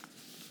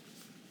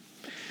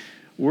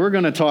We're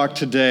going to talk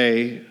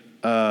today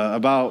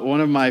about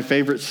one of my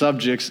favorite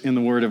subjects in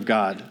the Word of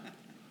God.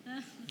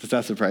 Does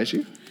that surprise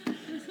you?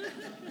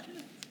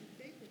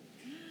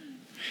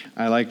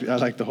 I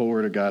like the whole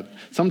Word of God.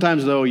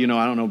 Sometimes, though, I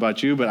don't know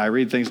about you, but I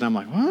read things and I'm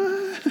like,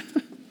 what?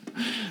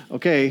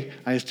 Okay,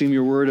 I esteem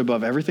your word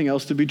above everything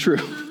else to be true.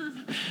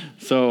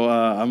 So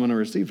I'm going to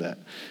receive that.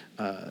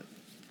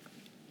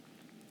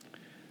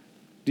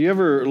 Do you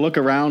ever look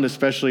around,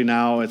 especially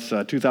now, it's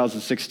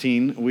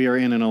 2016. We are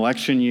in an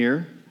election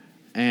year.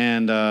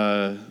 And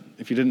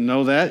if you didn't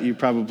know that, you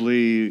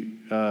probably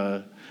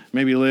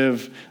maybe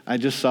live, I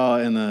just saw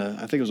I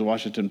think it was the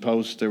Washington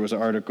Post, there was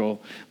an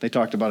article, they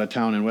talked about a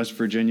town in West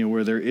Virginia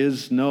where there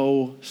is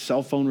no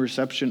cell phone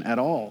reception at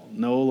all.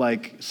 No,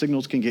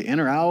 signals can get in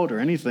or out or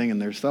anything,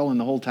 and they're selling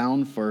the whole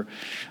town for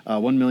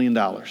 $1 million.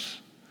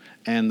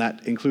 And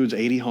that includes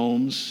 80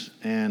 homes,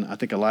 and I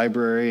think a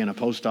library and a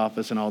post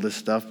office and all this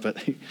stuff,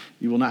 but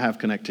you will not have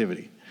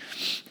connectivity.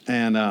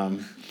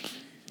 And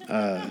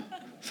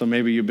so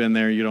maybe you've been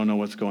there, you don't know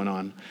what's going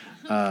on.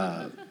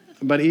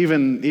 But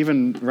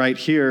even right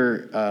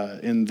here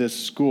in this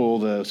school,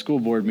 the school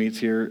board meets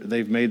here,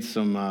 they've made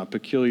some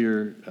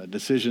peculiar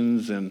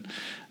decisions, and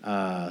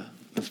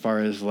as far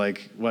as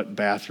what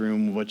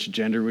bathroom, which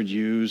gender would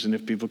use, and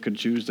if people could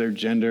choose their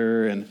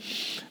gender. And,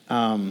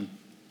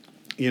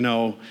 you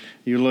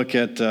look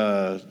at,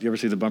 you ever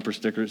see the bumper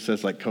sticker that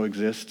says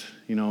coexist,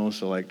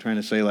 so trying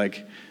to say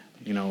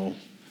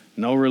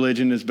no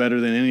religion is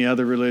better than any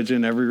other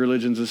religion. Every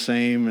religion's the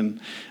same.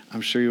 And I'm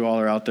sure you all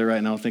are out there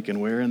right now thinking,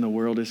 where in the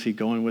world is he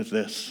going with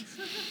this?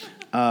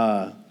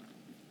 But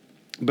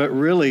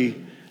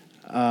really,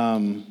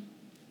 all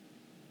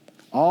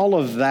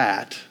of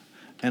that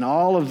and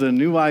all of the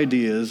new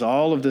ideas,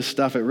 all of this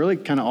stuff, it really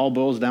kind of all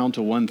boils down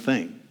to one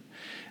thing.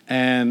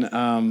 And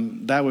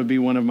that would be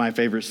one of my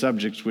favorite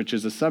subjects, which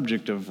is the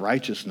subject of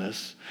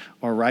righteousness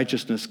or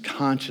righteousness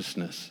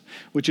consciousness,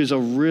 which is a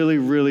really,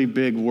 really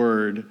big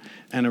word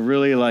and a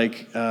really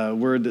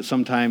word that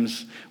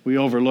sometimes we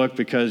overlook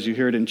because you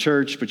hear it in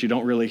church, but you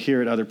don't really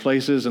hear it other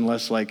places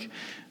unless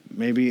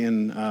maybe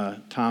in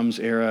Tom's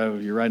era,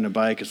 you're riding a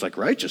bike, it's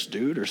righteous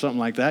dude or something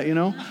like that,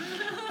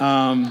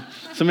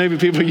 So maybe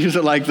people use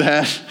it like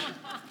that.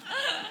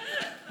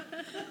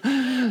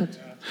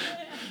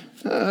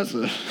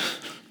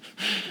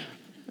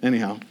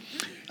 Anyhow,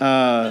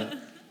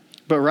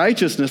 but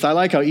righteousness, I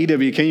like how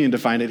E.W. Kenyon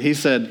defined it. He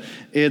said,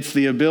 it's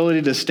the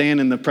ability to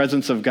stand in the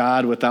presence of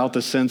God without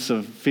the sense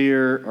of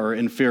fear or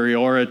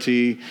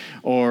inferiority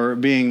or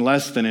being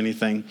less than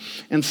anything.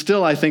 And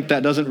still, I think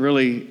that doesn't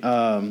really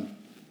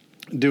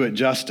do it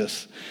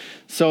justice.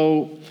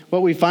 So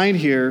what we find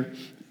here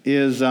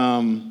is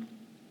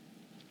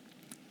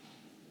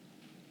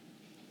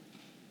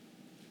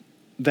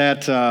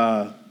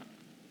that...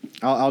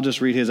 I'll just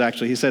read his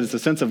actually. He said it's a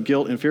sense of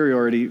guilt,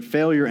 inferiority,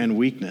 failure, and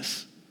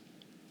weakness.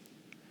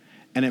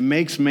 And it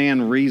makes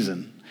man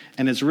reason.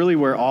 And it's really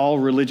where all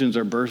religions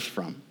are birthed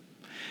from.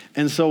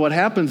 And so what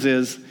happens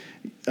is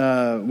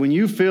when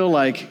you feel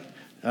like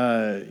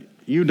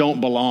you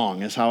don't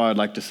belong, is how I'd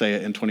like to say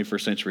it in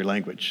 21st century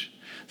language.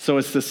 So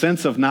it's the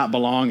sense of not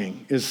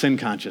belonging is sin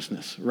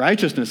consciousness.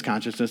 Righteousness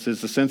consciousness is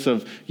the sense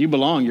of you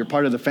belong, you're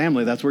part of the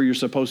family, that's where you're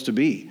supposed to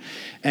be.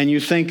 And you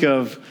think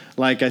of,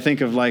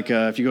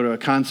 if you go to a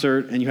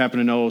concert and you happen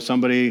to know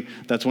somebody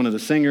that's one of the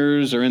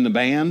singers or in the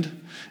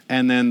band,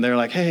 and then they're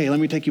like, hey, let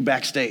me take you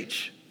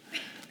backstage.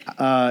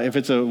 If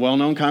it's a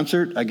well-known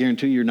concert, I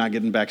guarantee you're not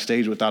getting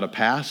backstage without a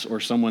pass or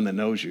someone that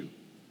knows you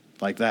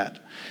like that.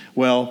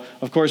 Well,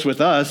 of course,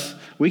 with us,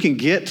 we can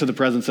get to the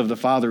presence of the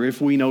Father if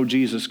we know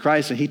Jesus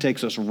Christ, and he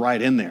takes us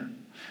right in there.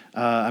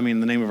 The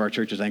name of our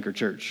church is Anchor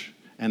Church,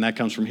 and that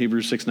comes from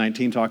Hebrews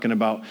 6:19, talking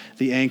about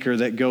the anchor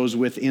that goes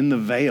within the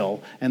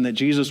veil, and that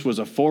Jesus was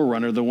a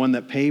forerunner, the one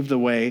that paved the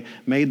way,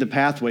 made the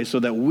pathway so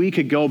that we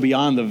could go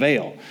beyond the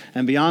veil.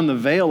 And beyond the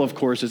veil, of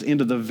course, is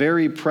into the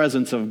very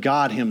presence of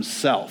God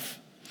himself.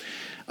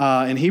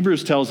 And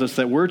Hebrews tells us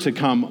that we're to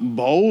come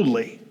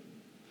boldly.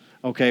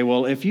 Okay,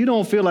 well, if you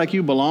don't feel like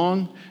you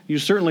belong, you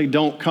certainly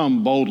don't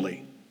come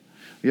boldly.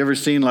 You ever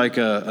seen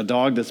a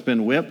dog that's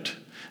been whipped?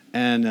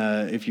 And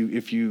if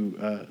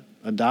you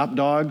adopt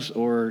dogs,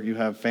 or you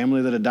have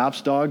family that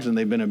adopts dogs and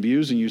they've been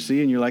abused, and you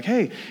see, and you're like,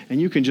 hey, and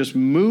you can just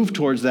move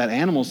towards that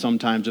animal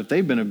sometimes if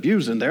they've been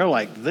abused and they're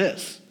like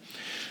this.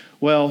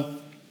 Well,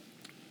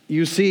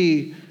 you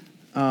see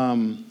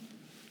in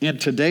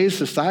today's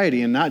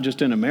society, and not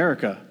just in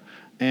America,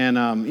 and,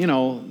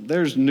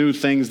 there's new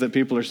things that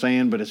people are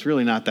saying, but it's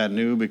really not that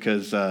new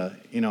because,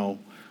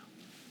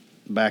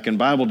 back in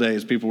Bible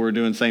days, people were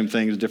doing same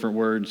things, different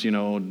words,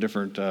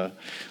 different, a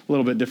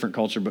little bit different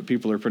culture, but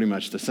people are pretty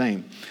much the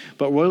same.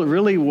 But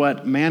really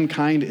what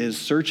mankind is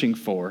searching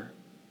for,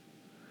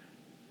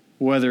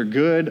 whether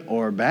good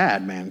or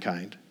bad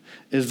mankind,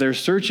 is they're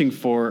searching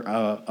for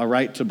a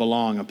right to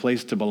belong, a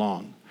place to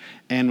belong.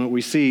 And what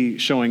we see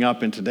showing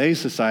up in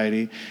today's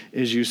society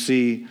is you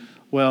see,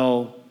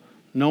 well,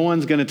 No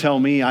one's going to tell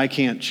me I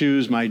can't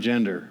choose my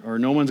gender, or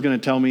no one's going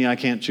to tell me I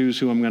can't choose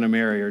who I'm going to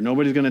marry, or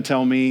nobody's going to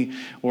tell me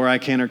where I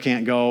can or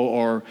can't go,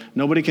 or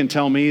nobody can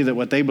tell me that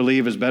what they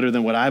believe is better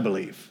than what I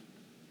believe.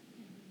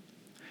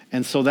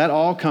 And so that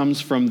all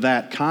comes from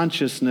that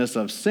consciousness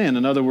of sin.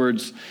 In other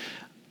words,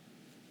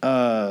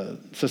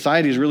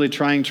 society is really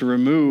trying to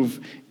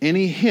remove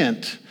any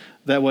hint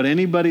that what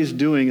anybody's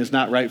doing is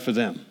not right for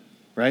them.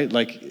 Right?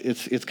 Like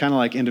it's kind of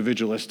like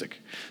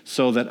individualistic,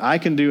 so that I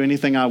can do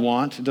anything I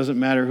want. It doesn't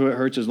matter who it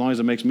hurts as long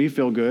as it makes me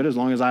feel good, as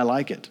long as I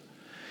like it.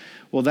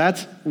 Well,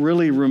 that's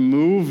really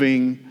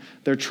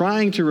they're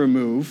trying to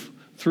remove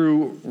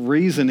through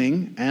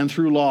reasoning and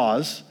through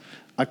laws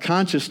a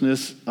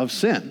consciousness of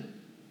sin.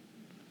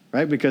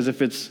 Right? Because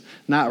if it's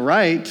not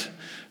right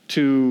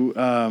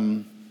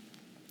to,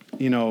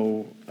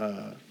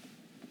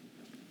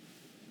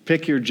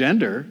 pick your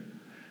gender,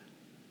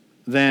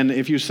 then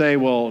if you say,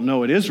 well,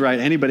 no, it is right,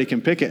 anybody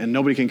can pick it and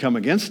nobody can come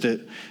against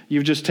it,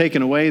 you've just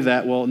taken away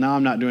that, well, now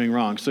I'm not doing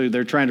wrong. So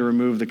they're trying to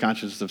remove the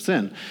consciousness of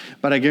sin.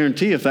 But I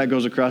guarantee if that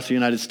goes across the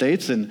United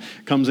States and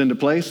comes into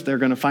place, they're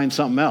going to find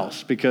something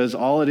else, because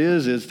all it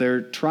is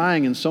they're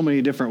trying in so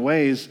many different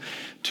ways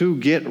to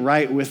get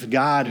right with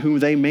God, who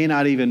they may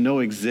not even know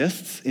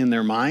exists in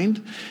their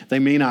mind. They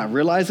may not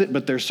realize it,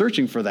 but they're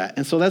searching for that.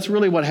 And so that's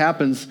really what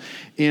happens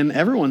in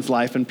everyone's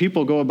life, and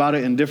people go about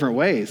it in different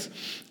ways.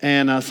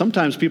 And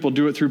sometimes people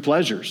do it through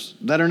pleasures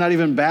that are not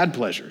even bad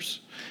pleasures.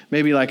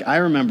 Maybe like I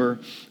remember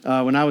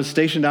when I was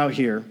stationed out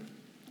here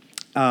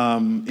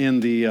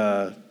in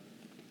the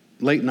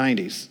late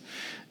 90s,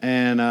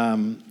 and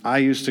I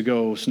used to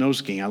go snow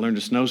skiing. I learned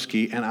to snow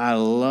ski, and I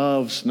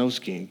love snow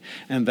skiing.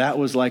 And that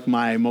was like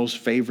my most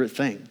favorite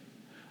thing.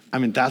 I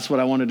mean, that's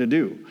what I wanted to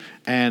do.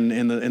 And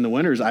in the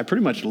winters, I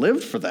pretty much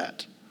lived for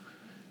that.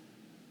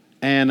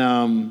 And,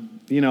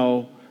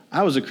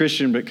 I was a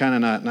Christian, but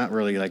kind of not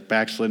really like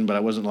backslidden, but I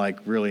wasn't like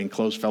really in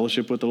close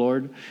fellowship with the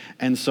Lord.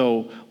 And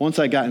so once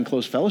I got in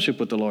close fellowship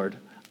with the Lord,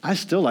 I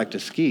still like to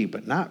ski,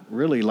 but not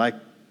really like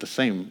the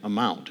same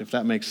amount, if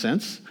that makes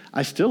sense.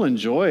 I still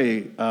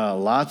enjoy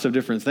lots of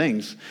different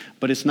things,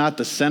 but it's not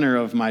the center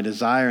of my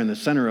desire and the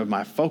center of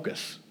my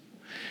focus.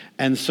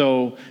 And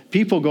so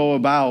people go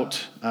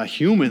about,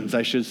 humans,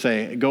 I should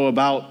say, go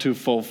about to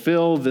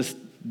fulfill this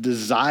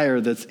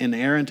desire that's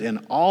inherent in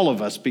all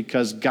of us,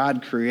 because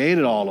God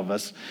created all of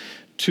us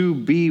to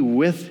be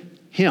with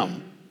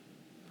Him.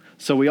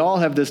 So we all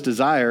have this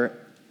desire.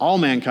 All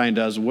mankind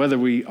does, whether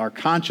we are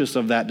conscious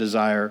of that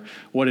desire,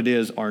 what it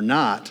is or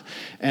not.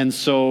 And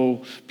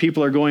so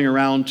people are going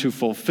around to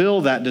fulfill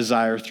that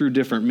desire through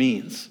different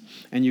means.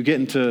 And you get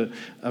into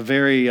a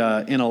very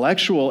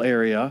intellectual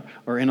area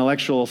or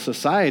intellectual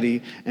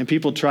society, and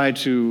people try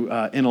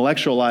to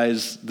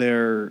intellectualize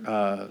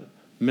their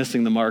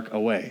missing the mark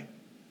away,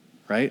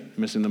 right?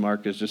 Missing the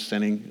mark is just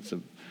sinning. It's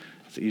an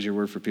easier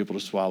word for people to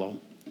swallow,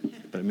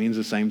 but it means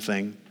the same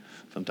thing.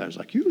 Sometimes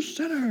like, you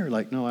sinner.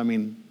 Like, no, I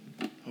mean,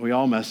 we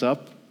all mess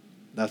up.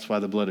 That's why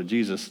the blood of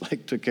Jesus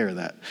took care of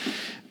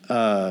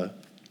that.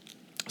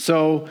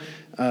 So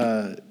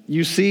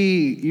you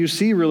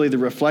see really the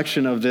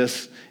reflection of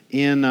this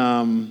in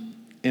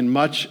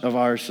much of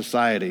our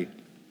society.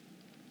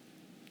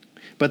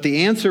 But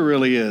the answer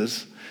really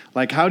is,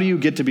 like, how do you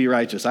get to be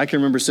righteous? I can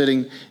remember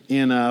sitting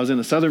I was in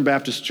a Southern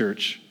Baptist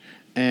church,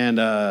 and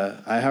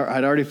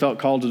I'd already felt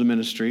called to the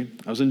ministry.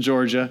 I was in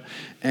Georgia,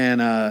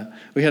 and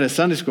we had a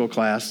Sunday school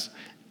class,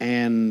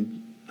 and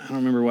I don't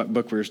remember what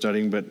book we were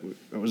studying, but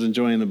I was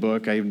enjoying the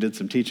book. I even did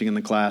some teaching in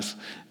the class.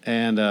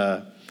 And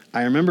I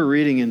remember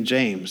reading in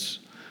James,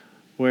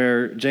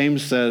 where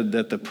James said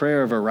that the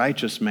prayer of a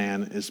righteous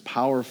man is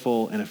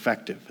powerful and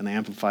effective. And the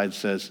Amplified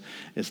says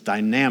it's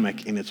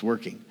dynamic in its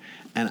working.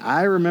 And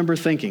I remember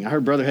thinking, I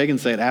heard Brother Hagin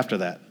say it after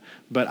that,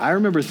 but I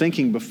remember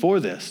thinking before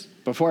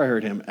I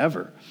heard him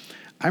ever,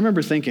 I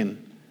remember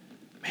thinking,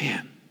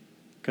 man,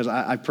 because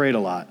I prayed a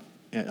lot.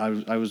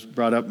 I was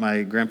brought up,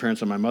 my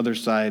grandparents on my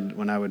mother's side,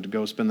 when I would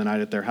go spend the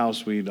night at their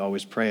house, we'd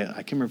always pray. I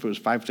can't remember if it was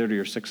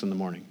 5:30 or 6 in the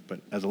morning, but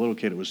as a little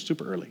kid, it was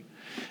super early.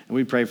 And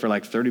we'd pray for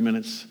like 30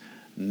 minutes,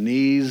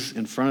 knees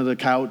in front of the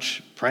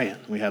couch, praying.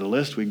 We had a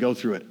list, we'd go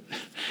through it.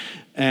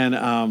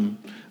 And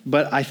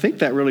but I think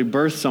that really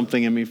birthed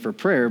something in me for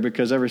prayer,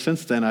 because ever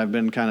since then, I've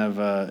been kind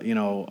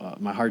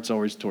of, my heart's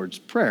always towards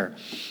prayer.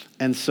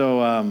 And so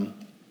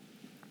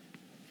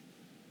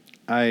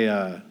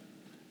I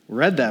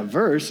read that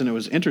verse, and it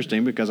was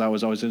interesting because I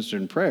was always interested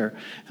in prayer.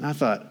 And I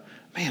thought,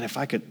 man, if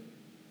I could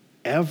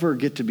ever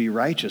get to be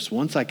righteous,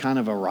 once I kind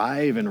of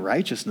arrive in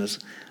righteousness,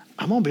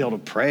 I'm going to be able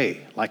to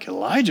pray like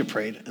Elijah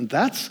prayed. And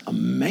that's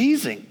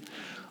amazing.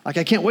 Like,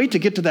 I can't wait to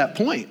get to that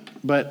point.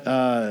 But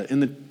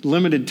in the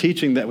limited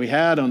teaching that we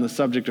had on the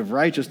subject of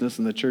righteousness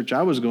in the church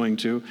I was going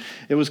to,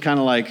 it was kind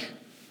of like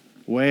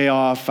way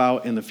off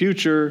out in the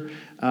future,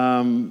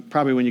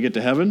 probably when you get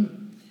to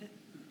heaven,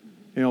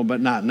 but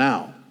not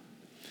now.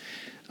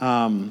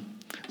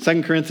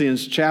 2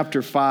 Corinthians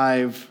chapter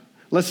 5,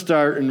 let's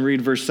start and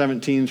read verse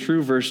 17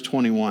 through verse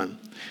 21.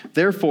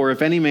 Therefore,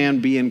 if any man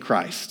be in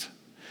Christ,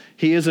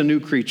 he is a new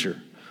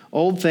creature.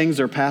 Old things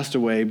are passed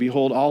away.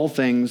 Behold, all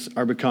things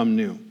are become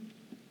new.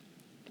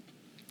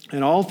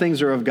 And all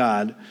things are of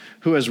God,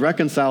 who has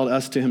reconciled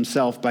us to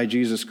himself by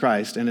Jesus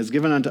Christ, and has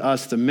given unto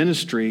us the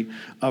ministry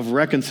of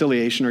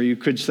reconciliation, or you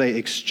could say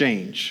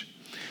exchange.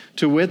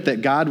 To wit,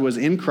 that God was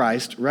in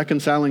Christ,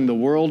 reconciling the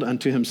world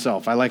unto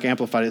himself. I like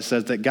Amplified, it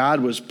says that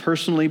God was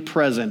personally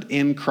present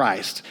in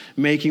Christ,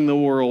 making the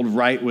world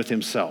right with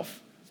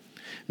himself,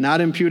 not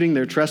imputing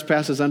their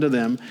trespasses unto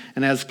them,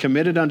 and has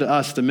committed unto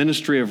us the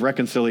ministry of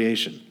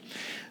reconciliation.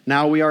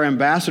 Now we are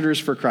ambassadors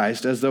for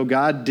Christ, as though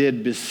God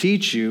did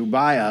beseech you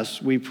by us.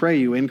 We pray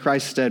you in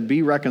Christ's stead,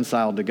 be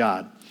reconciled to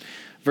God.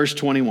 Verse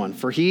 21,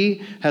 for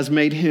he has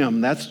made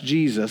him, that's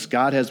Jesus,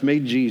 God has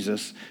made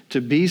Jesus, to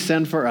be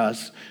sin for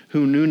us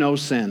who knew no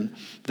sin,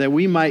 that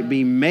we might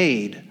be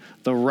made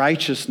the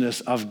righteousness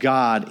of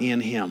God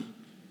in him.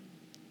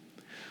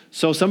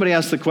 So somebody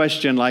asked the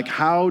question, like,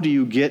 how do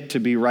you get to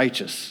be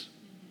righteous?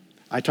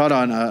 I taught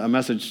on a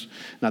message,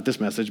 not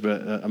this message,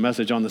 but a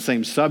message on the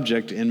same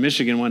subject in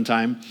Michigan one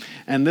time.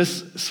 And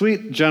this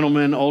sweet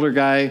gentleman, older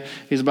guy,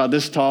 he's about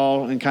this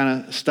tall and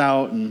kind of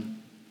stout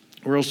and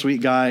real sweet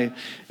guy.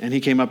 And he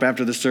came up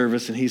after the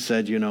service and he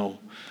said, if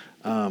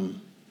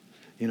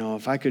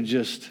I could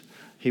just,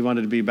 he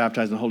wanted to be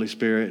baptized in the Holy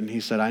Spirit. And he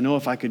said, I know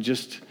if I could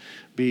just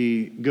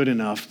be good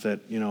enough that,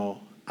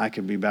 I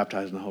could be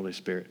baptized in the Holy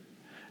Spirit.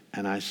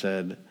 And I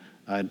said,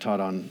 I had taught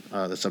on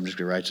the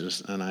subject of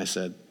righteousness. And I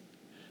said,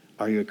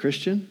 are you a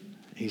Christian?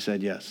 He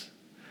said, yes.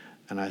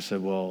 And I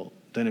said, well,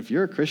 then if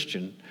you're a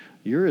Christian,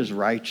 you're as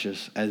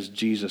righteous as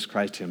Jesus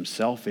Christ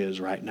himself is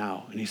right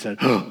now. And he said,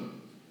 oh.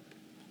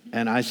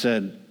 And I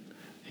said,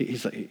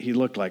 he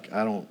looked like,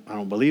 I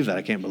don't believe that.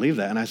 I can't believe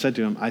that. And I said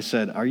to him,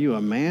 are you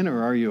a man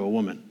or are you a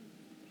woman?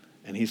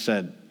 And he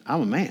said,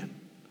 I'm a man.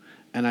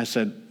 And I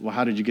said, well,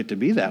 how did you get to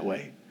be that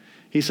way?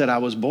 He said, I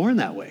was born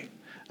that way.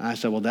 And I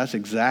said, well, that's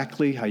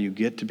exactly how you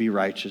get to be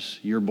righteous.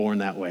 You're born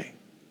that way.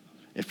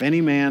 If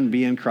any man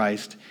be in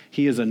Christ,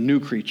 he is a new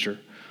creature.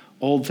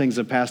 Old things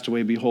have passed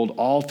away. Behold,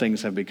 all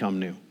things have become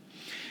new.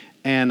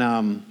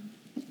 And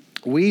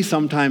we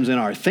sometimes in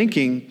our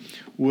thinking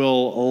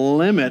will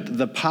limit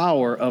the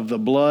power of the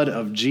blood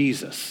of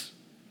Jesus.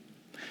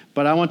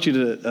 But I want you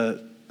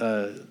to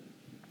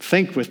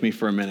think with me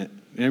for a minute.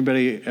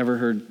 Anybody ever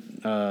heard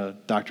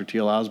Dr.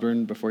 T.L.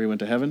 Osborne before he went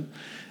to heaven?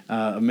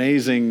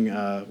 Amazing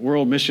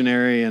world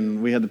missionary,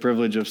 and we had the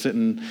privilege of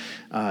sitting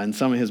in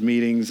some of his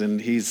meetings,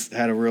 and he's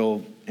had a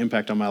real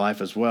impact on my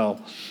life as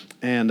well.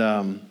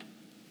 And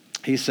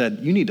he said,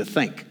 you need to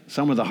think.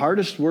 Some of the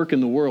hardest work in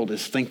the world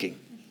is thinking.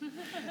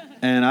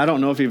 And I don't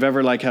know if you've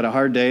ever had a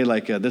hard day.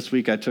 This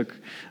week I took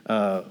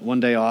one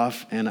day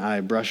off, and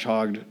I brush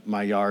hogged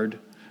my yard,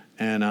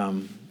 and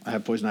I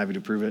have poison ivy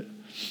to prove it.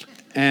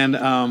 And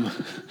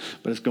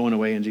but it's going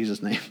away in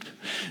Jesus' name.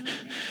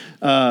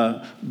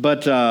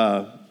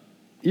 But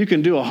you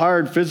can do a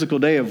hard physical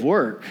day of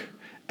work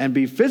and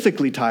be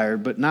physically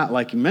tired, but not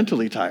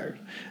mentally tired.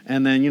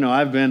 And then,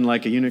 I've been a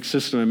Unix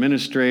system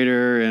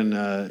administrator and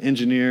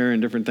engineer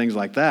and different things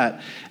like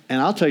that.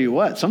 And I'll tell you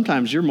what,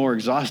 sometimes you're more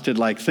exhausted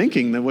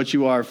thinking than what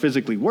you are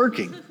physically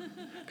working,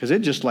 because it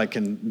just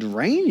can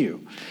drain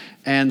you.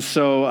 And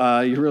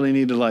so you really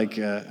need to I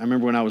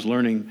remember when I was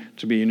learning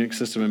to be a Unix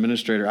system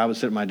administrator, I would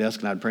sit at my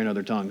desk and I'd pray in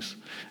other tongues,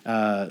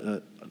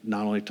 not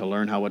only to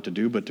learn what to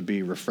do, but to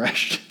be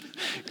refreshed,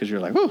 because you're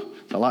like, whoo,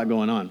 there's a lot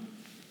going on.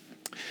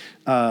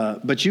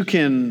 But you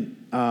can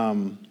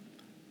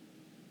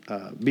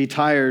be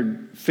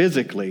tired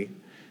physically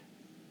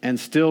and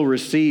still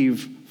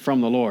receive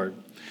from the Lord.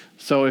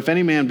 So if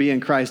any man be in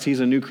Christ,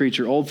 he's a new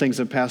creature. Old things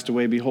have passed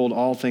away. Behold,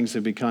 all things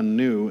have become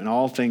new, and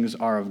all things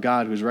are of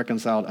God, who's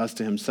reconciled us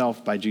to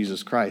himself by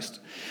Jesus Christ.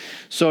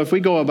 So if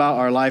we go about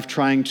our life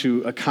trying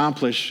to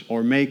accomplish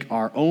or make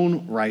our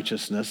own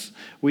righteousness,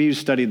 we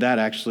studied that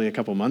actually a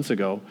couple months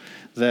ago,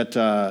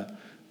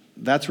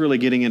 that's really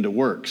getting into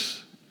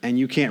works. And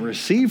you can't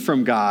receive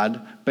from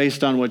God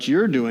based on what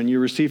you're doing. You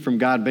receive from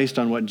God based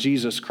on what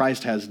Jesus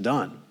Christ has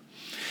done.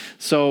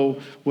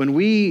 So when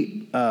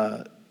we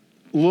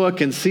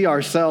look and see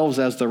ourselves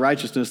as the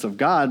righteousness of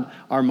God,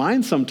 our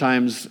mind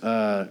sometimes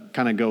kind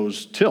of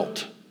goes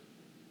tilt.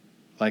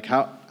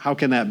 How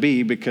can that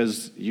be?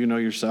 Because you know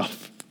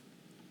yourself,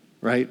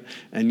 right?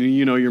 And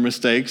you know your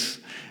mistakes,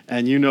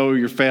 and you know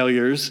your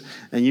failures,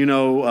 and you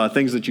know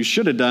things that you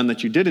should have done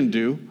that you didn't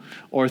do,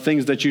 or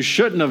things that you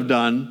shouldn't have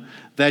done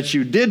that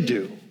you did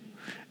do.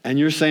 And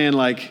you're saying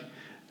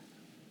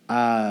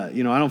I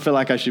don't feel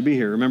like I should be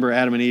here. Remember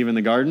Adam and Eve in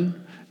the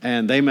garden?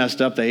 And they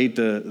messed up. They ate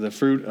the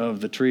fruit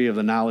of the tree of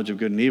the knowledge of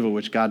good and evil,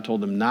 which God told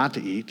them not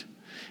to eat.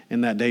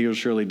 In that day you'll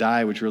surely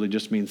die, which really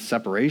just means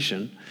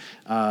separation.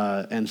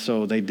 And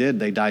so they did.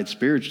 They died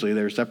spiritually.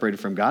 They were separated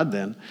from God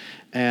then.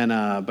 And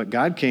but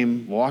God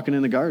came walking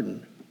in the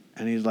garden.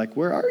 And he's like,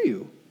 where are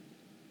you?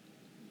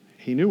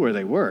 He knew where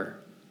they were.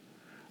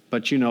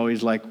 But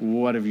he's like,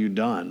 what have you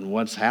done?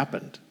 What's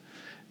happened?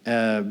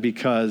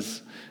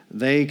 Because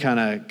they kind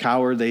of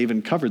cowered. They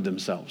even covered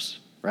themselves.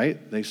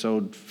 Right? They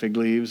sewed fig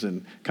leaves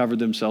and covered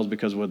themselves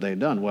because of what they'd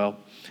done. Well,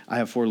 I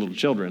have 4 little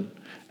children,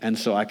 and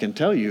so I can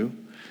tell you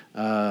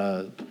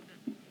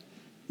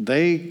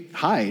they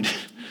hide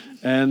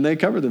and they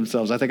cover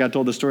themselves. I think I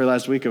told the story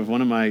last week of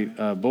one of my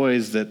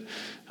boys that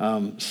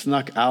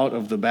snuck out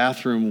of the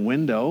bathroom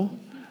window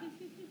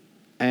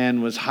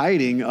and was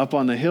hiding up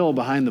on the hill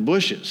behind the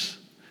bushes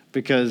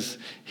because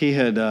he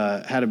had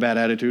had a bad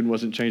attitude,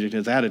 wasn't changing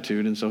his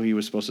attitude, and so he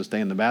was supposed to stay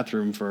in the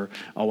bathroom for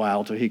a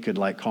while till he could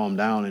calm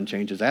down and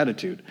change his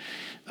attitude.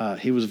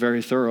 He was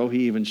very thorough.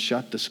 He even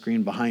shut the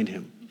screen behind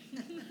him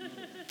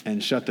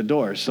and shut the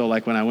door. So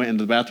when I went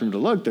into the bathroom to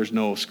look, there's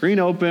no screen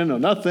open or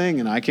nothing,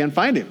 and I can't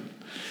find him.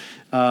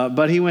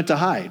 But he went to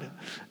hide.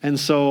 And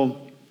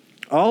so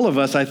all of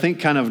us, I think,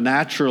 kind of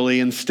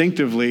naturally,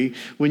 instinctively,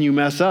 when you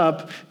mess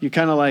up, you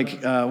kind of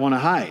want to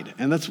hide.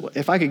 And that's,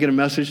 if I could get a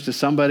message to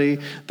somebody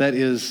that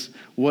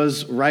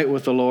was right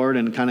with the Lord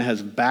and kind of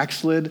has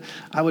backslid,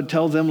 I would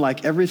tell them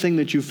everything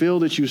that you feel,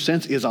 that you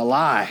sense is a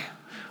lie.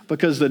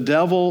 Because the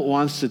devil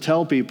wants to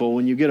tell people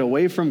when you get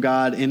away from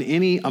God in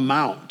any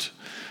amount,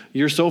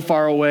 you're so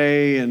far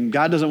away and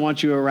God doesn't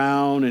want you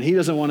around and he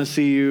doesn't want to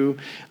see you.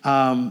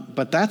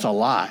 But that's a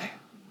lie.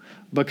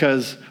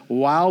 Because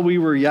while we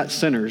were yet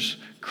sinners,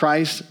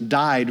 Christ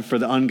died for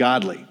the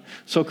ungodly.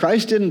 So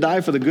Christ didn't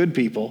die for the good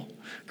people.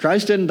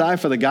 Christ didn't die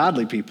for the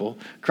godly people.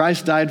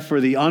 Christ died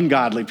for the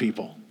ungodly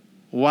people.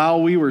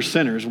 While we were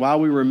sinners, while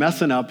we were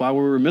messing up, while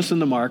we were missing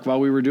the mark, while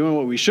we were doing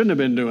what we shouldn't have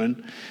been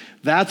doing,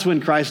 that's when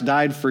Christ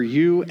died for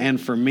you and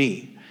for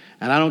me.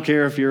 And I don't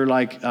care if you're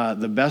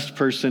the best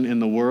person in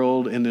the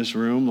world in this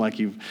room,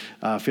 you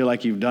feel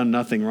like you've done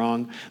nothing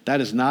wrong.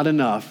 That is not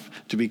enough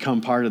to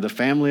become part of the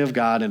family of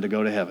God and to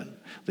go to heaven.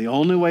 The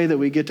only way that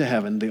we get to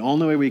heaven, the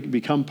only way we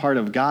become part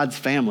of God's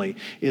family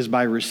is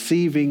by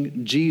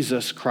receiving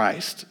Jesus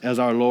Christ as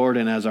our Lord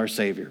and as our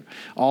Savior.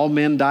 All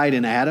men died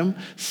in Adam.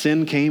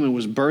 Sin came and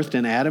was birthed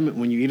in Adam.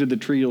 When you eat of the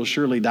tree, you'll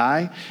surely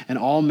die. And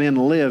all men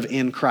live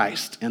in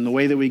Christ. And the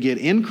way that we get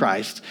in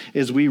Christ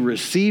is we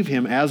receive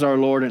him as our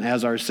Lord and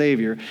as our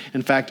Savior.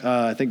 In fact,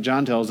 I think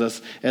John tells us,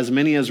 as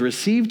many as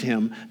received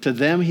him, to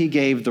them he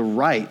gave the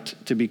right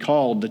to be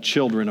called the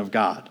children of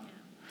God.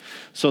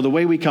 So the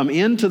way we come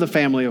into the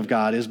family of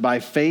God is by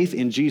faith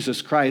in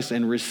Jesus Christ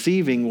and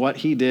receiving what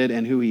he did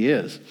and who he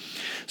is.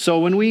 So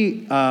when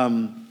we,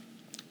 act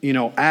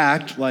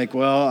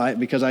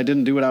because I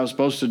didn't do what I was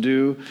supposed to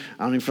do,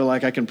 I don't even feel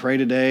like I can pray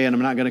today and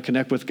I'm not going to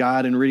connect with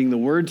God and reading the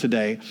word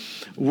today,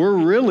 we're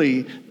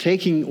really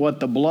taking what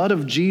the blood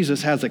of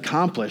Jesus has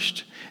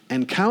accomplished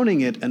and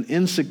counting it an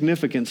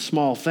insignificant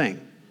small thing.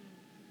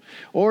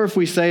 Or if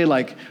we say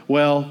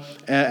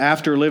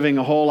after living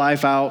a whole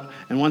life out,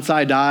 and once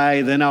I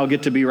die, then I'll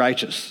get to be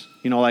righteous.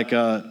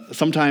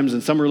 Sometimes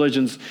in some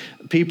religions,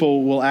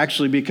 people will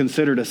actually be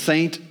considered a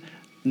saint,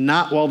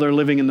 not while they're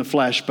living in the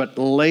flesh, but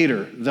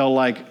later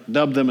they'll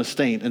dub them a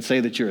saint and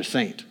say that you're a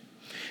saint.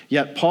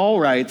 Yet Paul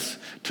writes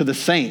to the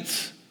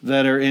saints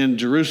that are in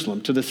Jerusalem,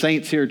 to the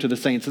saints here, to the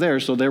saints there.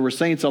 So there were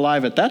saints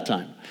alive at that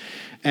time.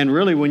 And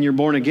really, when you're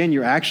born again,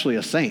 you're actually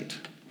a saint,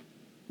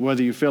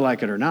 whether you feel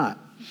like it or not.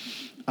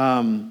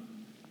 And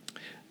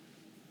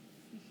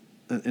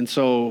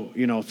so,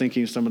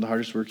 thinking some of the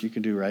hardest work you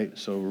can do, right?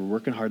 So we're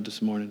working hard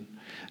this morning.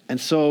 And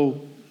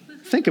so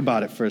think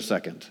about it for a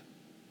second.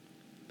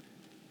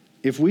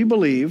 If we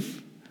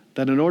believe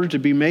that in order to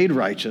be made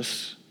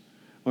righteous,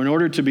 or in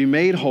order to be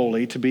made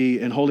holy,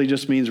 and holy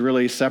just means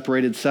really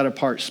separated, set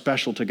apart,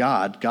 special to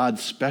God,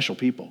 God's special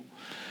people.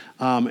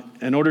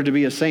 In order to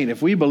be a saint,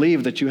 if we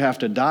believe that you have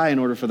to die in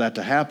order for that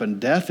to happen,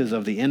 death is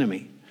of the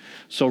enemy.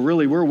 So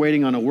really, we're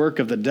waiting on a work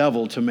of the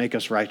devil to make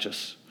us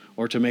righteous,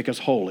 or to make us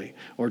holy,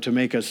 or to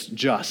make us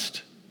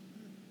just.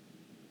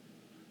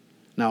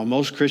 Now,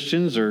 most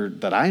Christians, or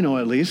that I know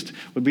at least,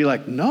 would be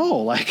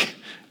no,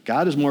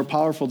 God is more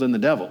powerful than the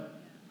devil.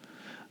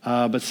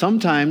 But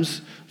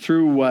sometimes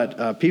through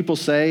what people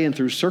say and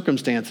through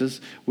circumstances,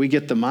 we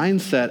get the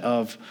mindset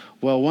of,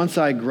 once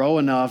I grow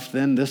enough,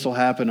 then this will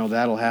happen or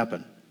that'll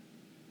happen.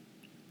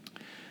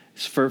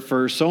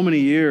 For so many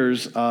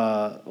years,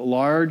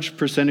 large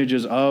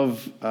percentages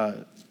of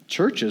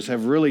churches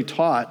have really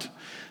taught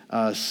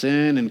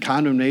sin and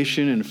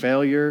condemnation and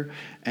failure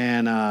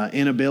and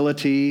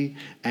inability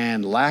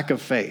and lack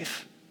of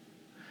faith.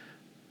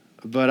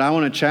 But I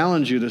want to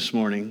challenge you this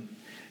morning.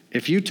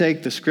 If you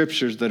take the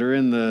scriptures that are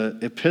in the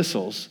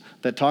epistles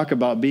that talk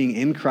about being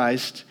in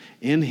Christ,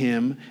 in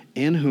him,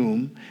 in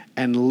whom,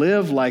 and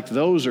live like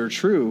those are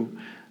true,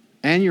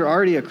 and you're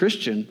already a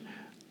Christian,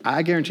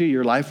 I guarantee you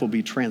your life will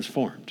be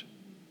transformed.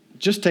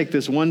 Just take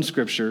this one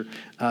scripture,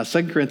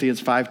 2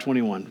 Corinthians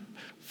 5:21.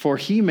 For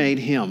he made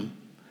him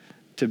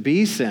to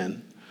be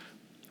sin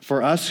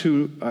for us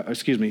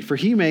for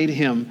he made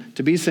him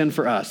to be sin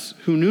for us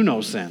who knew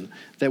no sin,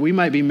 that we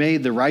might be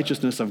made the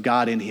righteousness of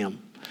God in him.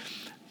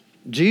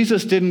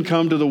 Jesus didn't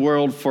come to the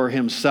world for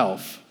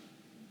himself.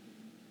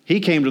 He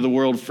came to the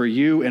world for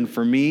you and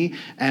for me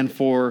and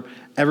for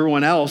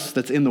everyone else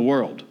that's in the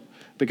world,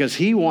 because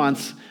he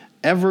wants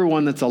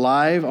everyone that's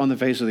alive on the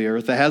face of the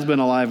earth, that has been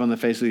alive on the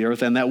face of the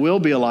earth, and that will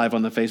be alive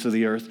on the face of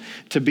the earth,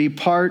 to be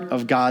part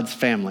of God's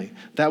family.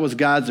 That was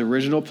God's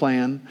original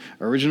plan,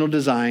 original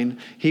design.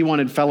 He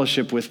wanted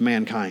fellowship with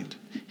mankind.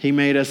 He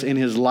made us in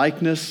his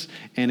likeness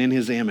and in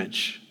his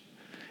image.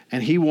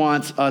 And he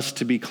wants us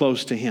to be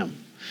close to him.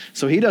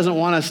 So he doesn't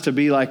want us to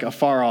be like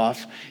afar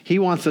off. He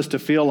wants us to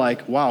feel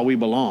like, wow, we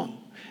belong.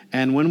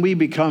 And when we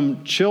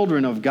become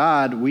children of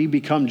God, we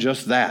become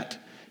just that,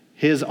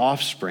 his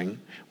offspring.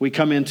 We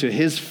come into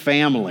his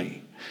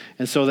family.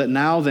 And so that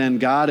now then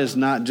God is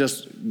not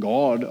just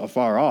God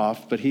afar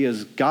off, but he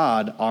is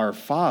God, our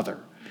Father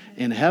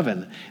in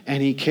heaven.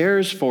 And he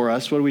cares for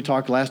us, what did we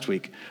talk last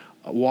week?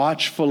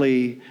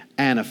 Watchfully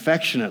and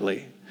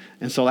affectionately.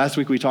 And so last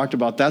week we talked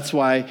about that's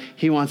why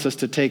he wants us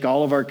to take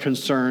all of our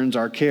concerns,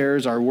 our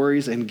cares, our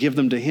worries, and give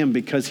them to him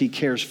because he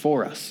cares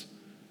for us.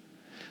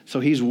 So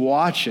he's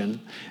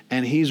watching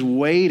and he's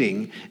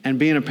waiting. And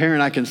being a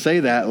parent, I can say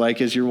that like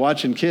as you're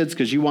watching kids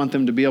because you want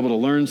them to be able to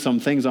learn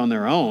some things on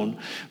their own.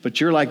 But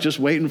you're like just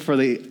waiting for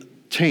the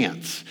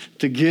chance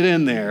to get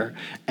in there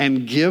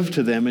and give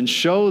to them and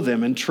show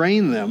them and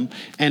train them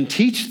and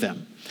teach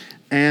them.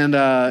 And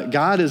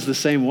God is the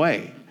same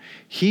way.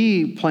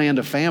 He planned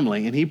a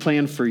family, and he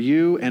planned for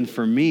you and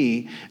for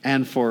me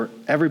and for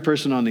every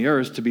person on the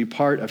earth to be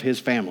part of his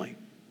family.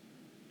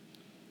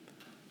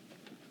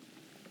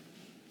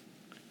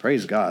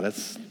 Praise God.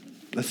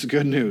 That's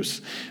good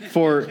news.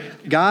 For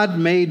God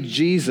made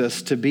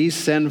Jesus to be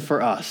sin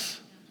for us.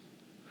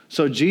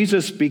 So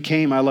Jesus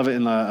became, I love it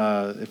in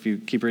the, if you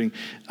keep reading,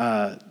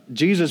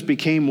 Jesus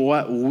became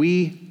what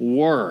we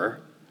were,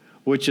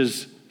 which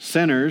is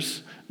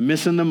sinners,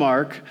 missing the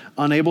mark,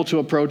 unable to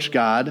approach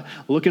God,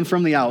 looking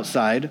from the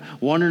outside,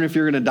 wondering if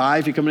you're going to die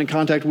if you come in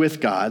contact with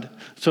God,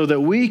 so that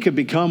we could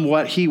become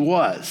what he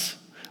was,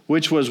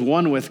 which was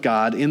one with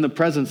God, in the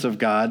presence of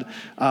God,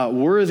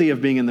 worthy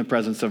of being in the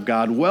presence of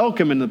God,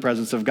 welcome in the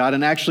presence of God,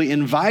 and actually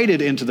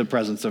invited into the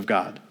presence of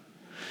God.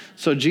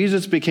 So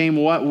Jesus became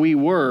what we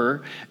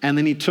were, and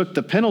then he took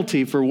the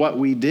penalty for what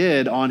we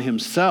did on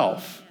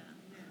himself,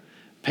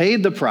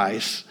 paid the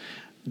price,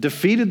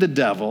 defeated the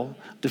devil,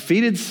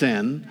 defeated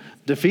sin,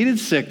 defeated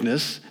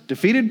sickness,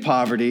 defeated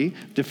poverty,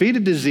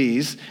 defeated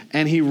disease,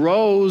 and he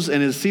rose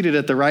and is seated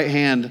at the right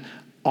hand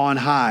on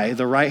high,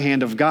 the right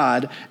hand of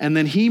God. And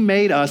then he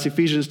made us,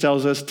 Ephesians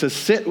tells us, to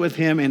sit with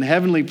him in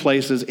heavenly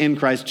places in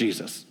Christ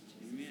Jesus.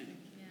 Amen.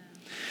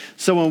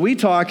 So when we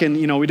talk, and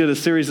we did a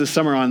series this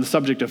summer on the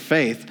subject of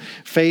faith.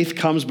 Faith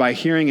comes by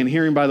hearing and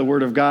hearing by the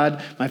word of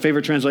God. My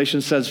favorite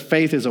translation says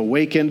faith is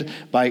awakened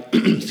by,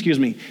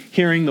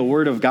 hearing the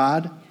word of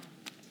God.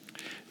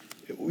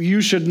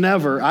 You should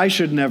never, I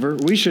should never,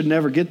 we should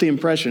never get the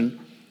impression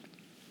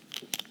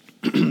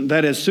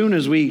that as soon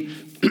as we,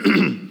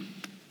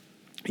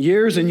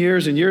 years and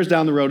years and years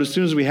down the road, as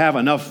soon as we have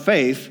enough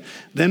faith,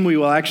 then we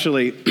will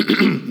actually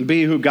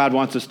be who God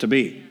wants us to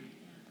be.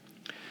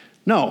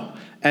 No,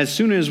 as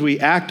soon as we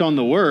act on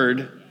the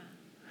word,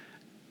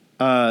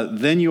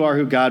 then you are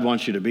who God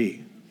wants you to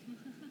be.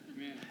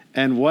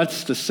 And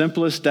what's the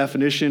simplest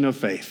definition of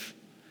faith?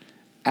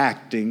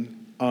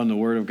 Acting on the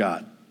word of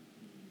God.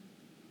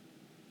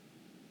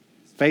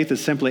 Faith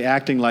is simply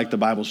acting like the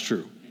Bible's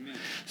true. Amen.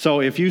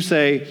 So if you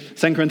say,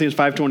 2 Corinthians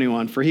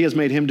 5:21, for he has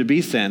made him to be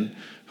sin,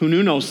 who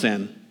knew no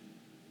sin.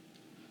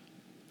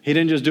 He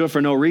didn't just do it for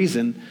no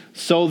reason,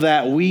 so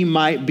that we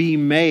might be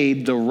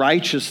made the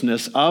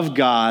righteousness of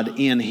God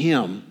in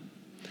him.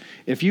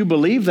 If you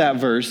believe that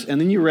verse, and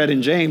then you read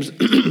in James,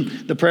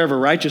 the prayer of a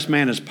righteous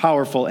man is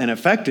powerful and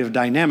effective,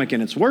 dynamic,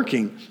 and it's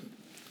working.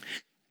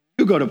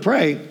 You go to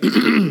pray,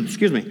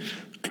 excuse me.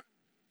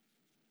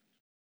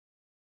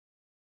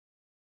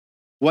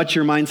 What's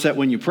your mindset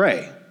when you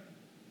pray?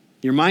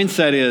 Your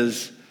mindset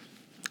is,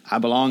 I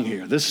belong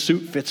here. This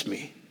suit fits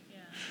me. Yeah.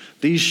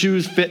 These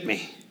shoes fit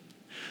me.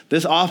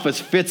 This office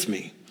fits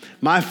me.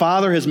 My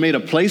Father has made a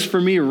place for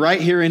me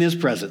right here in his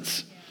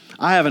presence. Yeah.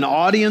 I have an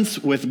audience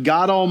with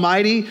God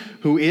Almighty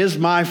who is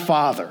my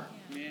Father.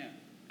 Yeah.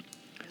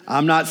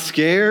 I'm not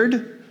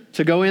scared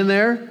to go in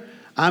there.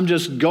 I'm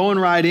just going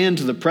right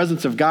into the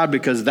presence of God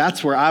because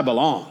that's where I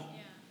belong.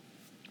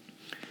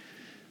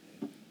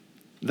 Yeah.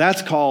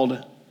 That's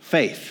called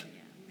faith.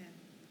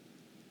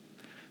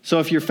 So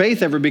if your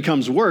faith ever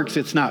becomes works,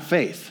 it's not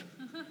faith.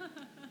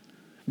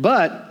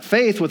 But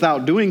faith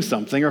without doing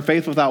something or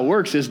faith without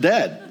works is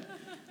dead.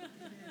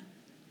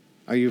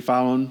 Are you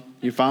following?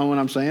 You following what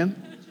I'm saying?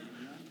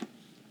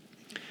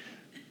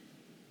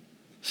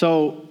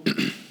 So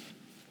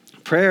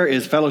prayer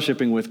is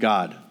fellowshipping with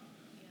God.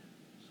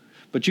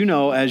 But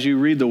as you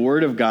read the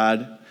Word of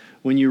God,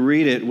 when you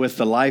read it with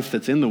the life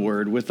that's in the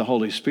Word, with the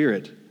Holy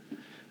Spirit,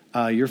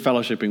 you're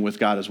fellowshipping with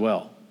God as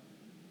well.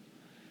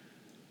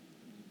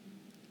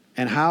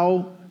 And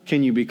how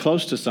can you be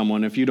close to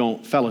someone if you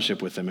don't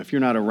fellowship with them, if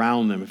you're not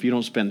around them, if you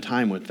don't spend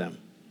time with them?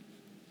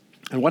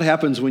 And what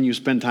happens when you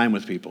spend time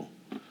with people?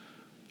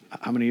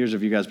 How many years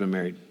have you guys been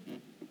married?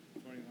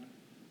 41.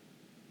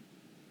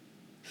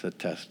 It's a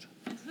test.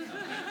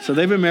 So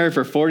they've been married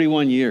for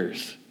 41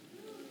 years.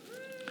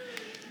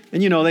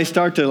 And they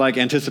start to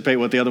anticipate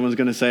what the other one's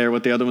going to say or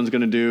what the other one's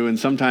going to do. And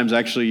sometimes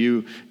actually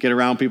you get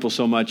around people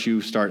so much you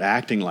start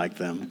acting like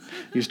them.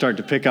 You start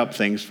to pick up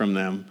things from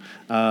them.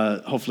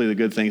 Hopefully the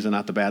good things and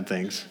not the bad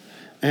things.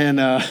 And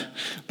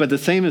but the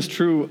same is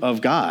true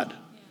of God.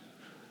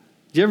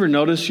 Do you ever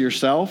notice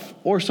yourself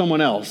or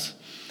someone else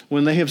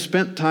when they have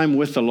spent time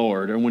with the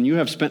Lord, or when you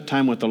have spent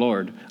time with the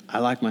Lord? I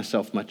like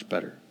myself much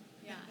better.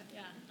 Yeah.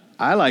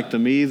 I like the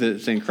me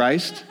that's in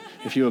Christ.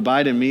 If you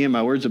abide in me and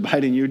my words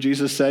abide in you,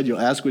 Jesus said, you'll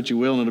ask what you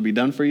will and it'll be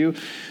done for you.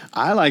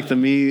 I like the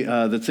me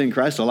that's in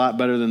Christ a lot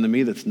better than the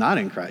me that's not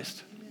in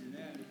Christ.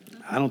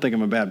 I don't think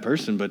I'm a bad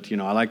person, but,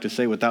 I like to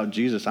say without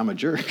Jesus, I'm a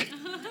jerk.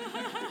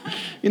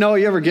 You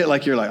ever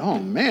get you're like, oh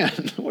man,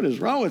 what is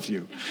wrong with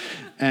you?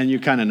 And you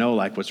kind of know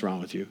what's wrong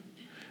with you.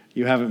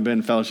 You haven't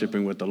been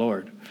fellowshipping with the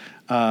Lord.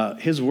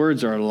 His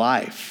words are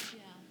life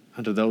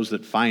unto those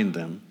that find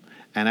them,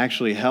 and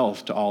actually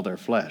health to all their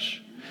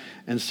flesh.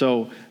 And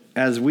so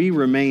as we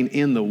remain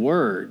in the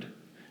Word,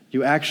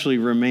 you actually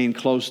remain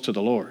close to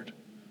the Lord.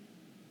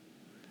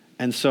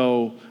 And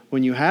so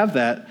when you have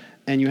that,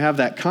 and you have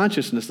that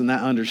consciousness and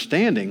that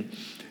understanding,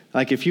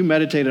 if you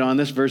meditated on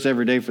this verse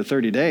every day for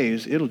 30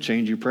 days, it'll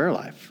change your prayer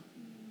life.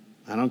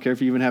 I don't care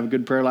if you even have a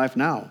good prayer life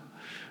now.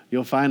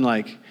 You'll find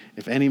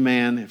if any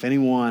man, if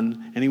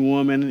anyone, any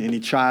woman, any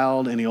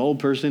child, any old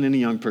person, any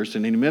young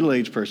person, any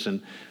middle-aged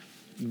person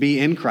be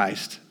in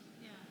Christ,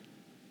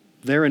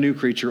 they're a new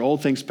creature.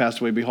 Old things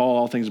passed away. Behold,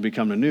 all things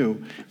become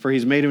anew. For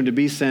he's made him to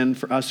be sin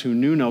for us who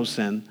knew no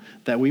sin,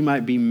 that we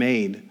might be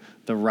made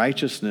the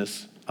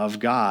righteousness of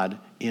God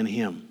in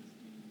him.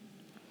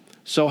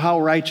 So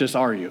how righteous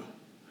are you?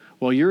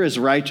 Well, you're as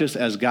righteous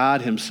as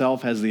God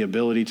himself has the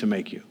ability to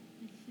make you.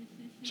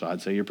 So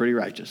I'd say you're pretty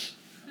righteous.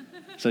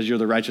 It says you're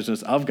the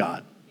righteousness of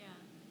God.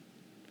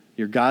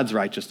 You're God's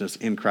righteousness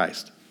in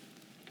Christ.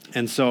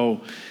 And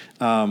so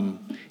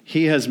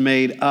he has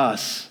made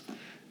us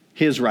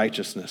his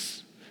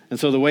righteousness. And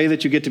so the way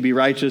that you get to be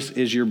righteous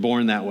is you're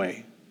born that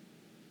way.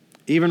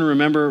 Even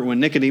remember when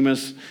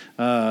Nicodemus,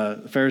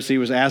 Pharisee,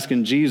 was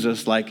asking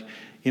Jesus,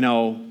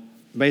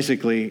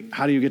 basically,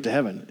 how do you get to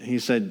heaven? He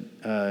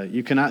said,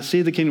 you cannot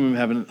see the kingdom of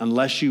heaven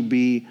unless you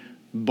be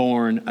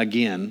born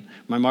again.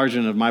 My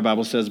margin of my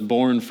Bible says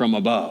born from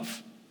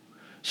above.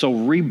 So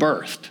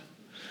rebirthed.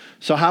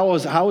 So how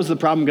is the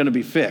problem going to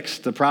be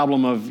fixed? The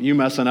problem of you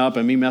messing up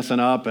and me messing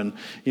up and,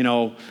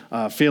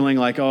 feeling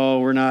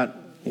we're not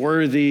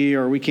worthy,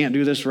 or we can't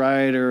do this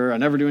right, or I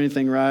never do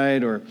anything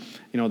right, or,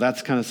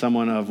 that's kind of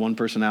someone of one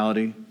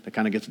personality that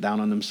kind of gets down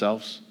on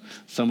themselves.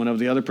 Someone of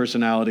the other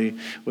personality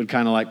would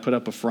kind of put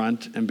up a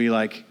front and be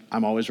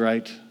I'm always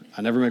right.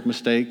 I never make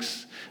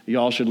mistakes. You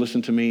all should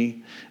listen to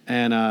me.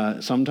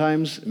 And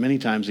sometimes, many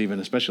times even,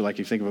 especially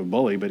you think of a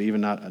bully, but even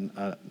not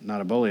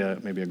a bully,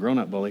 maybe a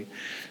grown-up bully,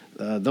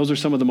 those are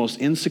some of the most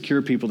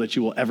insecure people that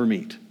you will ever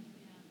meet.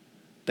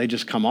 They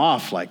just come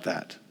off like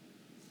that.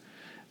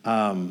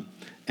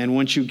 And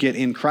once you get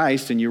in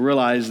Christ and you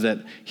realize that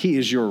he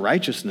is your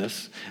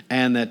righteousness,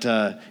 and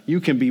that you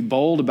can be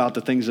bold about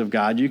the things of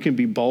God, you can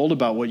be bold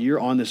about what you're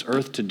on this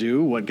earth to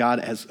do, what God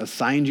has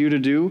assigned you to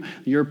do,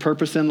 your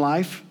purpose in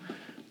life,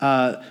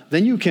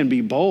 then you can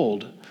be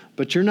bold.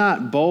 But you're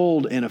not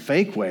bold in a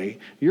fake way.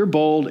 You're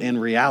bold in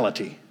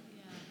reality.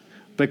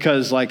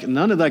 Because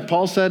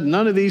Paul said,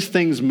 none of these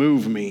things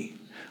move me.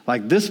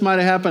 This might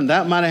have happened,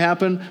 that might have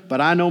happened, but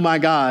I know my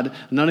God.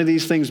 None of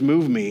these things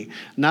move me.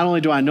 Not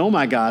only do I know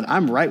my God,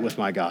 I'm right with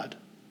my God.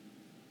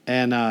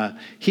 And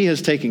he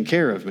has taken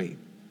care of me.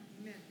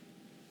 Amen.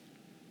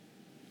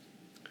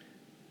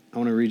 I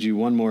want to read you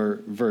one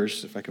more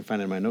verse, if I can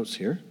find it in my notes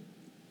here.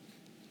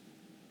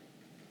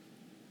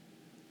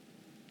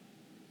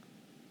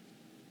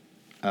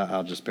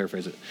 I'll just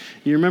paraphrase it.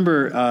 You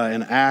remember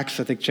in Acts,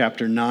 I think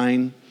chapter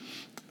 9,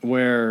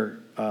 where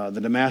the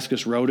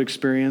Damascus Road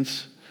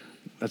experience?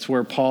 That's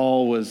where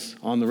Paul was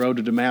on the road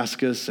to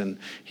Damascus, and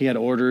he had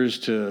orders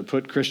to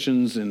put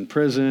Christians in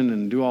prison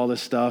and do all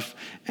this stuff.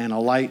 And a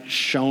light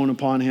shone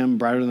upon him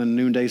brighter than the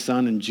noonday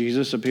sun, and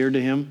Jesus appeared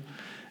to him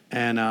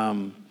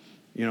and,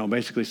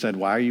 basically said,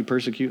 why are you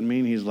persecuting me?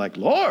 And he's like,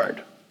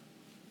 Lord,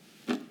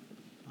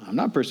 I'm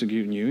not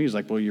persecuting you. He's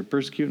like, well, you're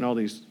persecuting all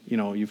these,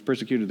 you've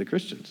persecuted the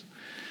Christians.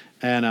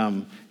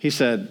 And he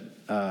said,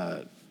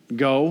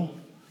 go.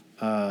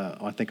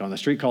 I think on the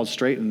street called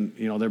Straight, and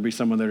there'll be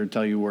someone there to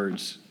tell you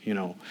words,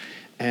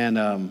 and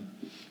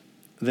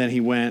then he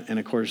went, and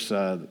of course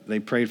they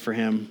prayed for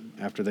him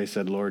after they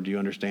said, Lord, do you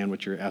understand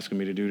what you're asking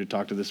me to do to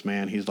talk to this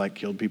man? He's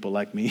killed people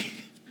like me.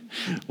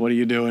 What are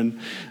you doing?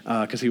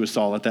 Because he was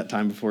Saul at that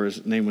time before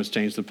his name was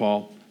changed to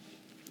Paul.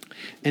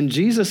 And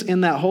Jesus,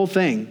 in that whole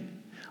thing,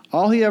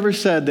 all he ever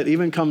said that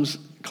even comes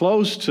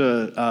close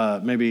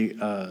to maybe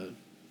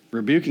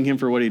rebuking him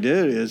for what he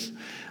did is,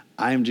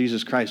 I am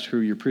Jesus Christ who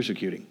you're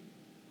persecuting.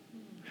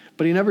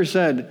 But he never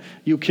said,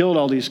 you killed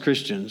all these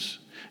Christians.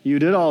 You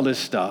did all this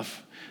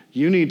stuff.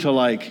 You need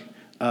to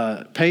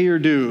pay your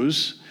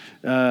dues,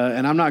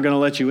 and I'm not going to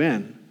let you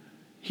in.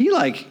 He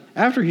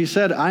after he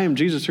said, I am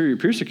Jesus who you're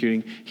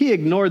persecuting, he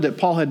ignored that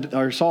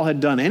Saul had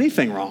done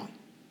anything wrong.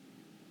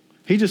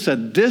 He just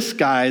said, this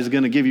guy is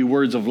going to give you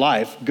words of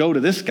life. Go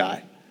to this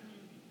guy.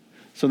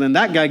 So then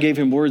that guy gave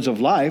him words of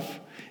life.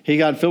 He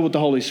got filled with the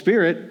Holy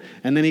Spirit,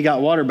 and then he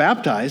got water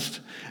baptized.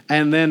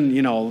 And then,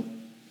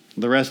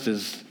 the rest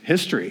is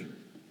history.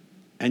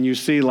 And you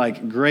see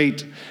like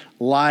great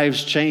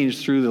lives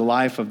changed through the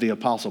life of the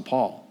Apostle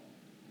Paul.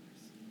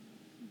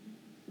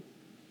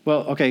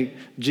 Well, okay,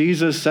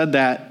 Jesus said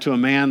that to a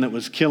man that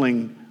was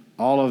killing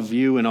all of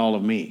you and all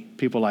of me,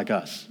 people like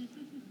us,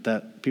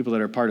 people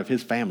that are part of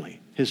his family,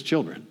 his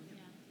children.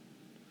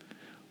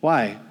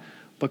 Why?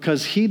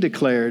 Because he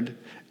declared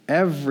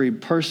every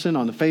person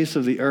on the face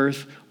of the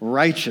earth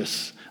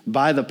righteous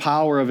by the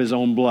power of his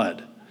own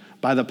blood,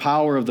 by the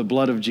power of the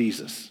blood of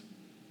Jesus.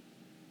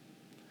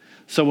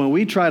 So when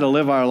we try to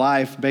live our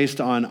life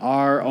based on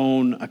our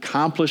own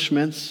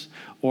accomplishments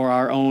or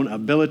our own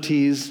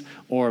abilities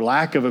or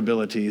lack of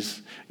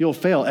abilities, you'll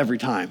fail every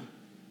time,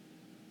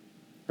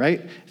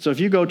 right? So if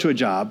you go to a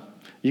job,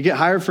 you get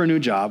hired for a new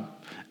job,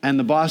 and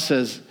the boss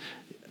says,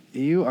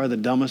 you are the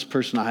dumbest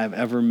person I have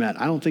ever met.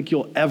 I don't think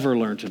you'll ever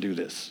learn to do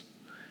this.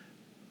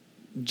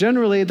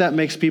 Generally, that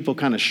makes people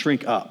kind of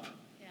shrink up,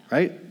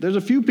 right? There's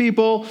a few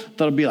people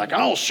that'll be like,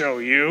 I'll show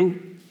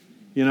you.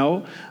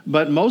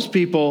 But most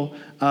people,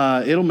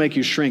 it'll make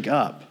you shrink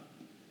up.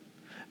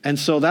 And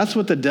so that's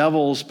what the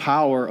devil's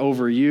power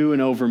over you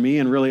and over me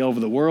and really over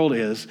the world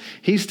is.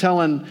 He's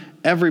telling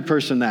every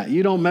person that.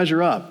 You don't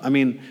measure up. I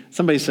mean,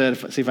 somebody said,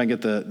 see if I can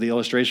get the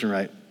illustration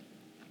right.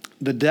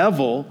 The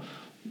devil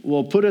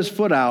will put his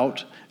foot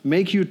out,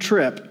 make you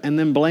trip, and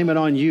then blame it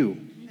on you.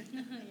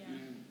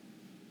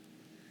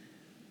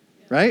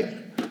 Right?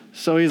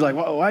 So he's like,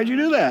 well, why'd you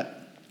do that?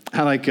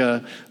 I like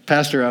a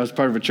pastor, I was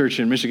part of a church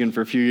in Michigan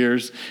for a few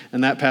years,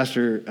 and that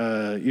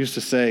pastor used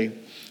to say,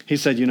 he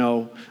said,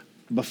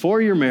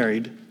 before you're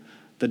married,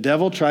 the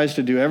devil tries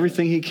to do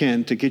everything he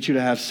can to get you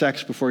to have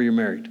sex before you're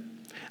married.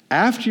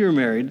 After you're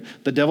married,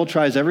 the devil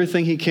tries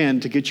everything he can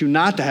to get you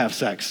not to have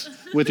sex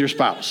with your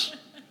spouse.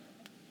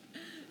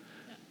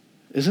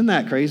 Isn't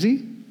that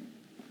crazy?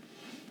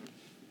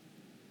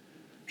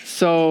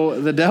 So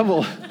the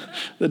devil,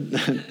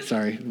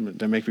 sorry,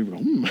 that make people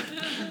go,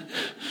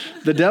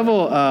 The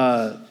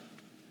devil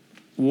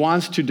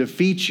wants to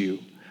defeat you,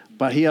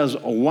 but he has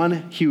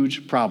one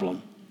huge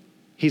problem.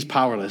 He's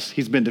powerless.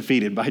 He's been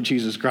defeated by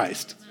Jesus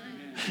Christ.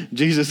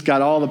 Jesus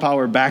got all the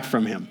power back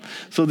from him.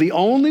 So the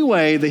only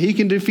way that he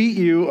can defeat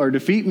you or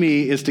defeat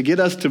me is to get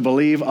us to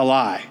believe a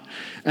lie.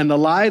 And the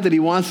lie that he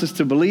wants us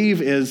to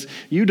believe is,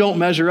 you don't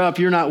measure up,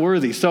 you're not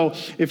worthy. So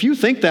if you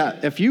think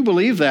that, if you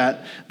believe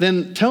that,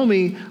 then tell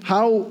me,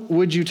 how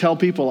would you tell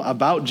people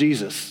about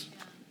Jesus?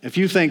 If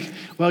you think,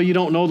 well, you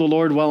don't know the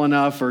Lord well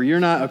enough, or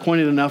you're not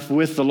acquainted enough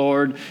with the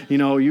Lord,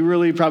 you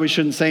really probably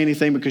shouldn't say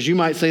anything because you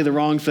might say the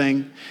wrong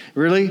thing.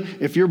 Really,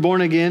 if you're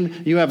born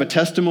again, you have a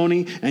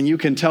testimony and you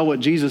can tell what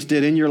Jesus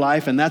did in your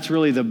life, and that's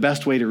really the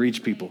best way to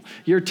reach people.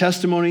 Your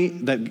testimony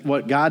that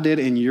what God did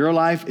in your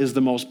life is the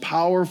most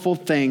powerful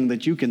thing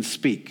that you can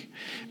speak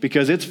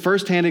because it's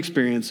firsthand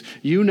experience.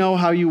 You know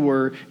how you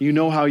were, you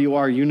know how you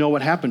are, you know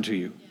what happened to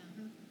you.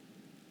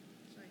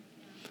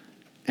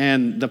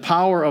 And the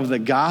power of the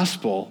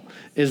gospel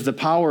is the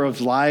power of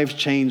lives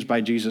changed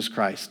by Jesus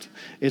Christ.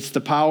 It's the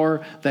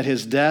power that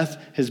his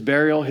death, his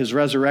burial, his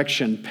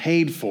resurrection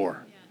paid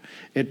for.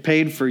 It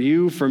paid for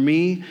you, for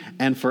me,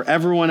 and for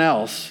everyone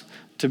else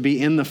to be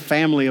in the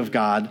family of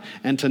God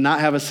and to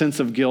not have a sense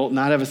of guilt,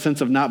 not have a sense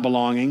of not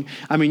belonging.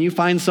 I mean, you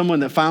find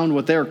someone that found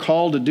what they're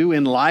called to do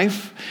in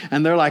life,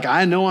 and they're like,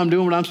 I know I'm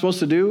doing what I'm supposed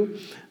to do.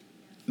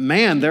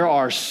 Man, they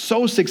are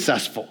so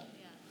successful.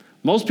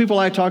 Most people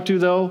I talk to,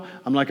 though,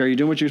 I'm like, are you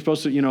doing what you're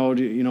supposed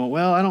to,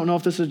 well, I don't know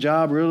if this is a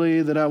job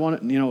really that I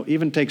want to,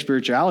 even take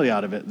spirituality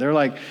out of it. They're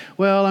like,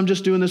 well, I'm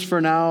just doing this for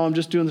now. I'm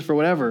just doing this for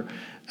whatever.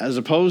 As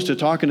opposed to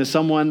talking to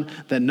someone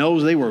that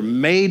knows they were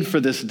made for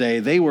this day.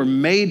 They were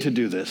made to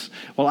do this.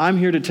 Well, I'm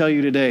here to tell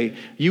you today,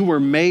 you were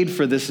made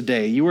for this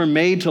day. You were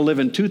made to live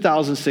in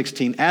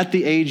 2016 at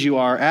the age you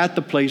are, at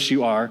the place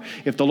you are.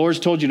 If the Lord's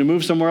told you to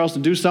move somewhere else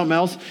and do something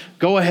else,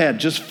 go ahead.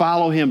 Just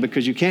follow him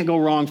because you can't go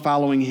wrong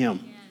following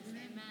him.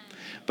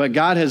 But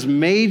God has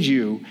made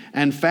you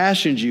and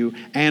fashioned you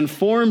and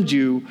formed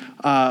you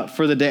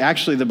for the day.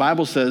 Actually, the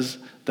Bible says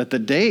that the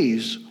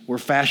days were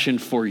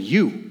fashioned for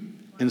you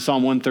in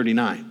Psalm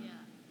 139.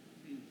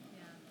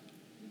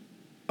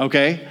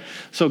 Okay?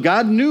 So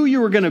God knew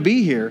you were going to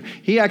be here.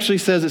 He actually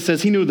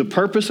says he knew the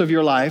purpose of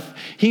your life.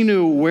 He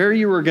knew where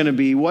you were going to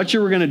be, what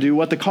you were going to do,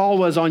 what the call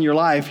was on your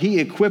life. He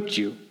equipped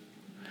you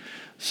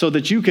so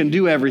that you can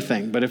do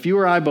everything. But if you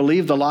or I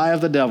believe the lie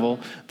of the devil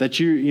that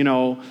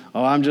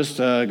I'm just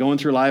going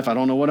through life, I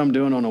don't know what I'm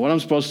doing, I don't know what I'm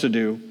supposed to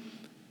do,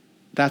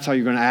 that's how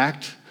you're going to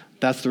act.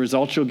 That's the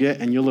results you'll get,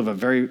 and you'll live a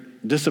very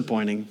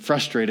disappointing,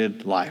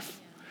 frustrated life.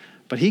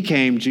 But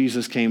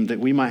Jesus came that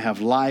we might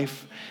have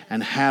life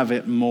and have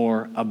it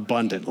more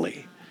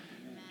abundantly.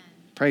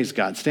 Praise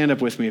God. Stand up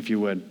with me if you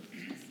would.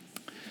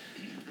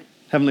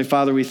 Heavenly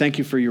Father, we thank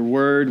you for your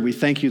word. We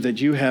thank you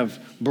that you have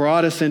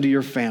brought us into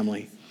your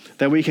family,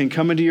 that we can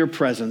come into your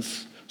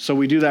presence. So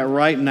we do that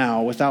right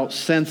now without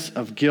sense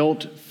of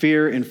guilt,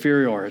 fear,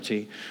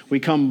 inferiority. We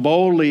come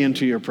boldly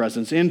into your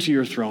presence, into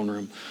your throne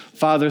room.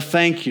 Father,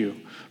 thank you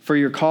for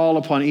your call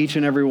upon each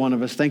and every one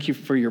of us. Thank you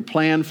for your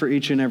plan for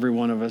each and every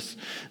one of us.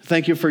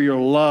 Thank you for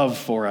your love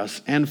for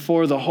us and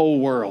for the whole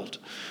world.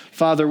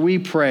 Father, we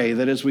pray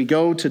that as we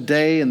go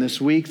today and this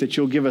week, that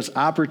you'll give us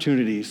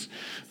opportunities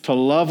to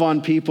love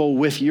on people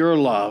with your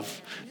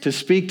love, to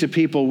speak to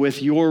people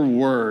with your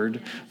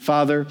word,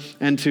 Father,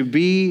 and to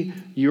be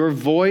your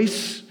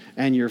voice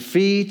and your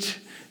feet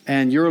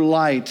and your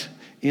light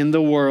in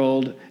the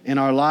world, in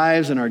our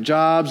lives, in our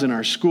jobs, in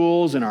our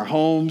schools, in our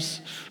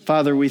homes.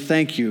 Father, we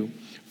thank you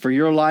for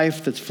your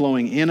life that's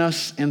flowing in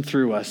us and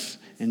through us.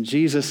 In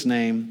Jesus'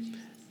 name,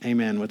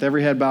 amen. With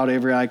every head bowed,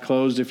 every eye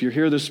closed, if you're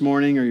here this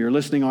morning or you're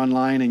listening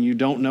online and you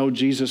don't know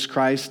Jesus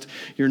Christ,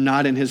 you're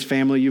not in his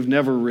family, you've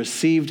never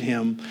received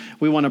him,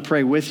 we want to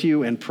pray with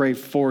you and pray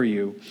for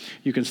you.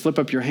 You can slip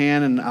up your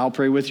hand and I'll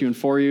pray with you and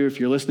for you. If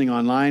you're listening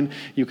online,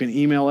 you can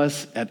email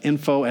us at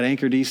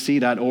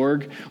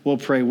info@anchordc.org. We'll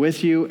pray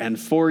with you and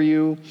for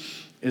you.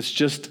 It's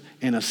just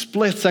in a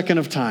split second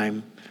of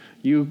time,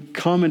 you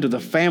come into the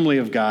family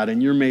of God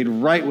and you're made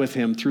right with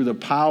him through the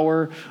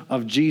power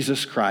of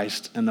Jesus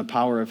Christ and the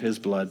power of his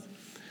blood.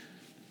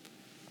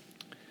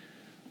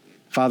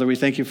 Father, we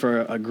thank you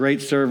for a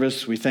great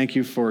service. We thank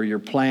you for your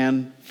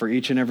plan for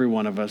each and every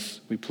one of us.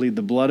 We plead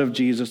the blood of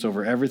Jesus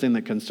over everything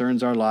that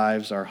concerns our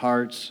lives, our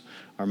hearts,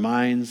 our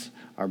minds,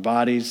 our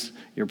bodies,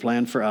 your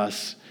plan for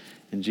us.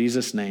 In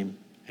Jesus' name,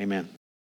 amen.